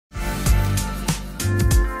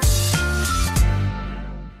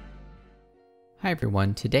Hi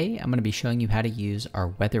everyone, today I'm going to be showing you how to use our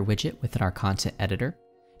weather widget within our content editor.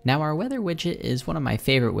 Now our weather widget is one of my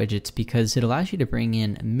favorite widgets because it allows you to bring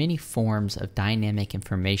in many forms of dynamic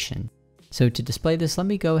information. So to display this, let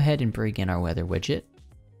me go ahead and bring in our weather widget.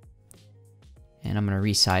 And I'm going to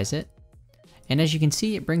resize it. And as you can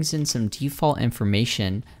see, it brings in some default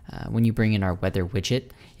information when you bring in our weather widget.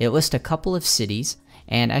 It lists a couple of cities,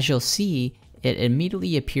 and as you'll see, it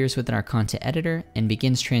immediately appears within our content editor and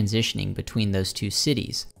begins transitioning between those two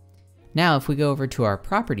cities. Now, if we go over to our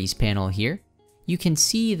properties panel here, you can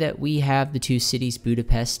see that we have the two cities,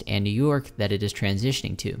 Budapest and New York, that it is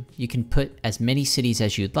transitioning to. You can put as many cities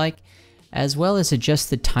as you'd like, as well as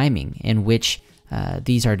adjust the timing in which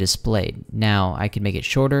these are displayed. Now, I could make it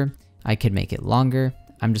shorter, I could make it longer.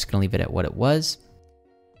 I'm just gonna leave it at what it was.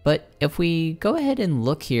 But if we go ahead and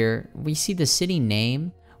look here, we see the city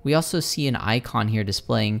name. We also see an icon here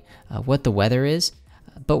displaying what the weather is,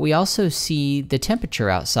 but we also see the temperature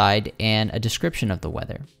outside and a description of the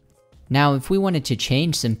weather. Now, if we wanted to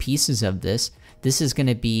change some pieces of this, this is going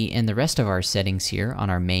to be in the rest of our settings here on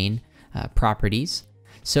our main properties.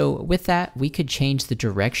 So with that, we could change the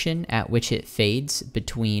direction at which it fades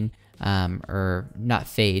between, or not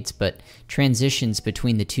fades, but transitions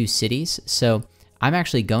between the two cities. So I'm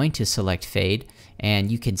actually going to select fade,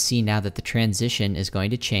 and you can see now that the transition is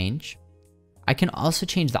going to change. I can also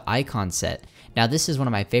change the icon set. Now this is one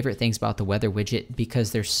of my favorite things about the weather widget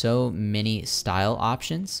because there's so many style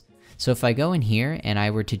options. So if I go in here and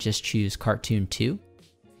I were to just choose Cartoon 2,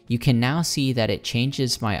 you can now see that it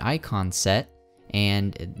changes my icon set.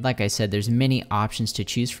 And like I said, there's many options to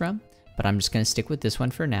choose from, but I'm just gonna stick with this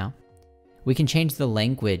one for now. We can change the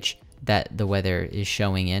language that the weather is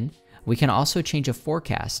showing in. We can also change a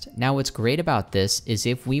forecast. Now what's great about this is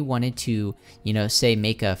if we wanted to, say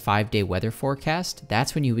make a 5-day weather forecast,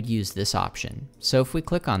 that's when you would use this option. So if we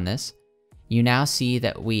click on this, you now see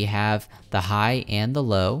that we have the high and the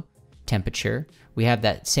low temperature. We have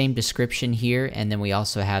that same description here, and then we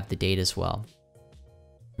also have the date as well.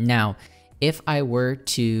 Now, if I were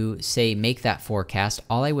to say make that forecast,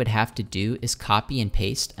 all I would have to do is copy and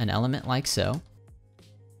paste an element like so.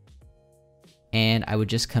 And I would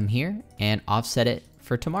just come here and offset it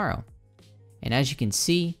for tomorrow. And as you can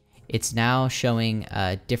see, it's now showing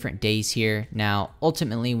different days here. Now,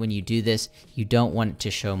 ultimately, when you do this, you don't want it to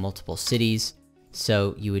show multiple cities,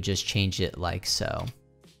 so you would just change it like so.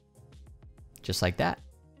 Just like that.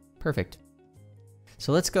 Perfect.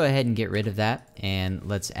 So let's go ahead and get rid of that, and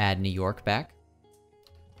let's add New York back.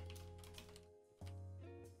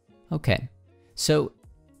 Okay, so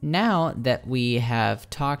now that we have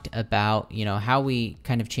talked about, how we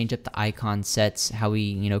kind of change up the icon sets, how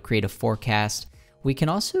we, create a forecast, we can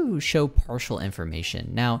also show partial information.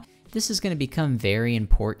 Now, this is going to become very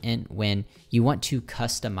important when you want to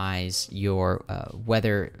customize your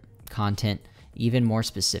weather content even more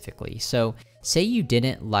specifically. So say you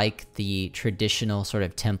didn't like the traditional sort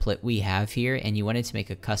of template we have here and you wanted to make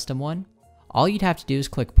a custom one. All you'd have to do is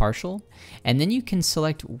click partial, and then you can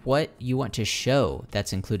select what you want to show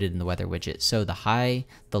that's included in the weather widget. So the high,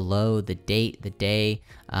 the low, the date, the day,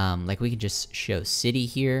 like we can just show city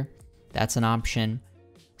here. That's an option.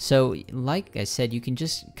 So like I said, you can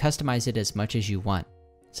just customize it as much as you want.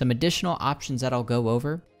 Some additional options that I'll go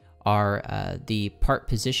over are the part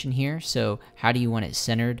position here. So how do you want it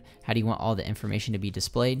centered? How do you want all the information to be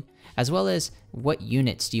displayed? As well as what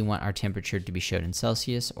units do you want our temperature to be showed in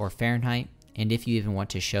Celsius or Fahrenheit? And if you even want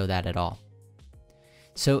to show that at all.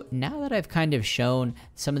 So now that I've kind of shown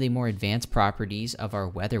some of the more advanced properties of our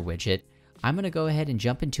weather widget, I'm going to go ahead and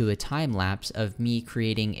jump into a time lapse of me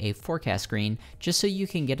creating a forecast screen just so you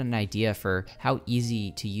can get an idea for how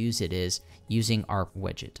easy to use it is using our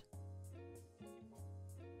widget.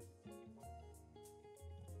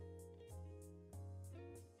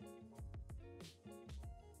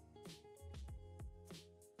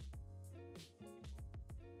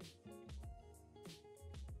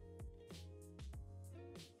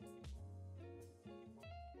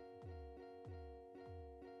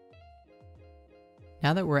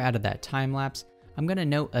 Now that we're out of that time lapse, I'm going to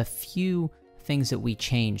note a few things that we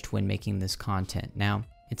changed when making this content. Now,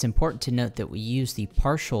 it's important to note that we use the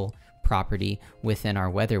partial property within our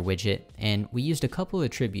weather widget, and we used a couple of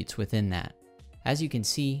attributes within that. As you can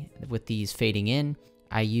see with these fading in,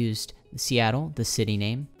 I used Seattle, the city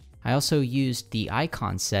name. I also used the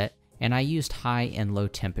icon set, and I used high and low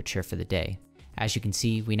temperature for the day. As you can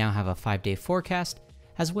see, we now have a 5-day forecast,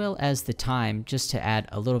 as well as the time, just to add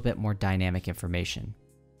a little bit more dynamic information.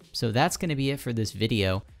 So that's going to be it for this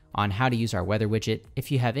video on how to use our weather widget.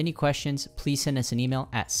 If you have any questions, please send us an email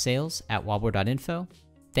at sales@wallboard.info.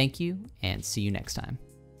 Thank you, and see you next time.